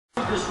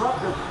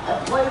disruptive and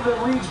play the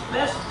league's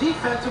best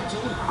defensive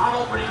team on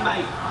opening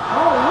night.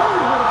 Oh, Lee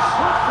had it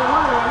swept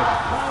away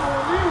by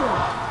O'Neal.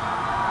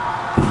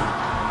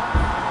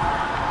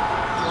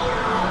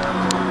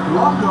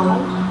 Rondo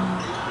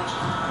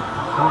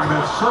going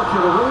that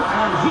circular route,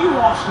 and he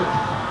lost it.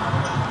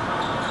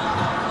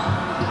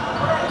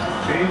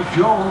 James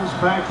Jones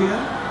back in.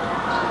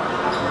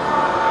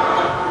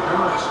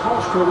 Eric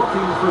Spoelstra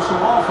looking for some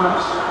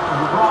offense. And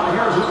LeBron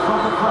hears it from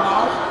the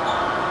crowd.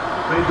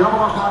 They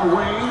double up on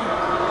Wade.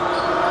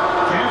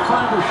 Can't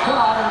find a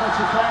shot, and it's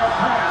a bad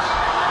pass.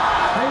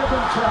 They have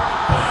been tipped.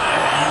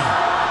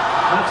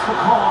 That's the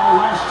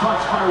call. Last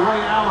touch by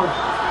Ray Allen.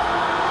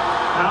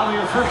 Now the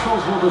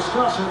officials will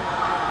discuss it.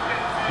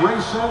 Ray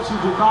says he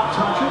did not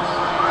touch it.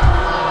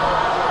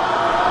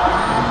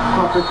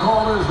 But the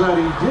call is that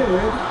he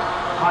did.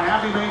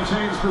 Miami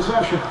maintains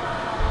possession.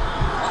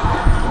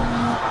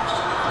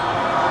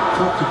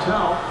 Tough to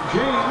tell.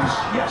 James,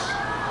 yes.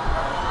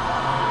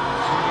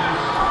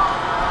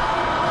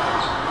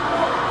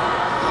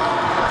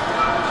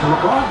 So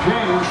LeBron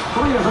James,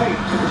 3 of 8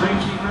 in his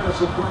 18 minutes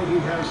of play. He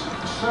has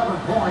 7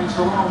 points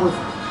along with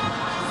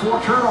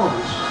 4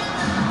 turnovers.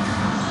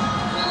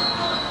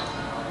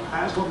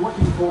 Haslam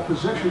looking for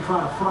position,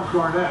 trying to front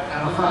Garnett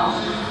and a foul.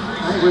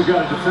 I think we've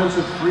got a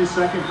defensive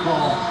 3-second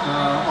call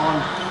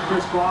on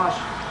Chris Bosh.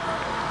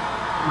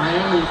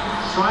 Miami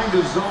trying to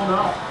zone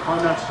up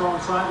on that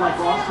strong side like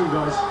Boston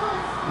does.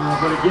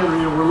 But again,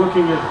 we're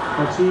looking at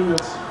a team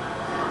that's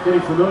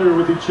getting familiar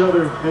with each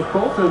other at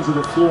both ends of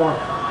the floor.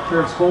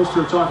 Eric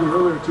Spoelstra talking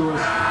earlier to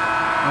us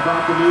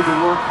about the need to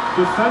work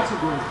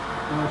defensively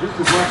just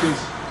as much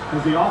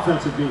as the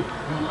offensive need.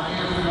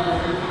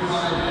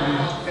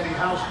 Eddie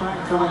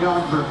Houseback coming on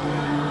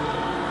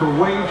for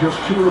Wade, just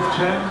 2 of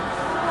 10,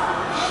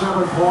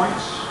 7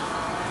 points.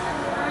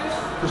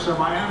 This is a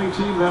Miami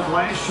team that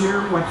last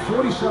year went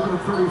 47-35,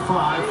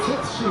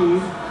 5th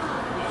seed,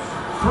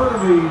 3rd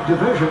in the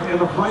division.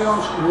 In the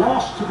playoffs,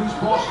 lost to these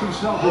Boston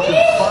Celtics in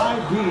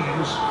 5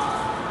 games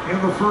in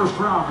the first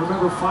round.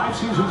 Remember, 5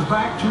 seasons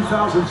back,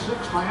 2006,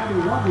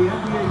 Miami won the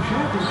NBA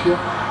championship,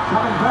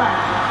 coming back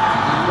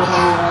with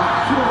a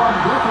 2-1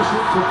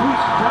 deficit to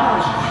beat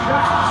Dallas.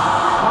 Shaq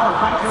on a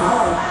back at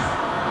home.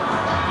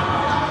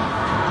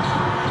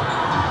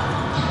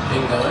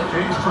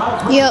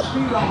 Yep.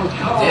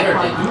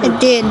 It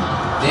did.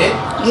 Did?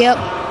 Yep.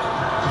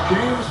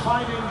 James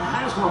finding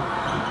Haslam.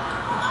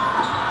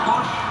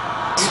 Bosh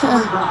with the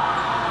rebound.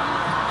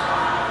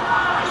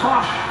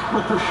 Bosh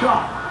with the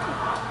shot.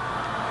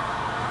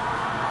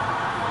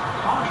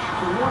 Bosh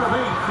 1 of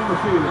 8 from the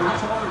field. And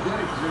that's all they're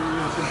getting.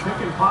 Some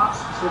pick and pops,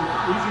 some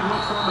easy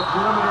looks on the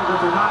perimeter that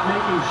they're not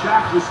making.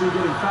 Shaq, you see,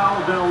 getting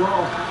fouled down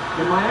low.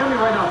 And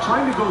Miami right now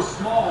trying to go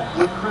small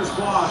with Chris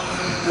Bosh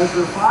as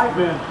their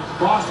 5-man.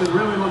 Boston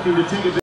really looking to take advantage.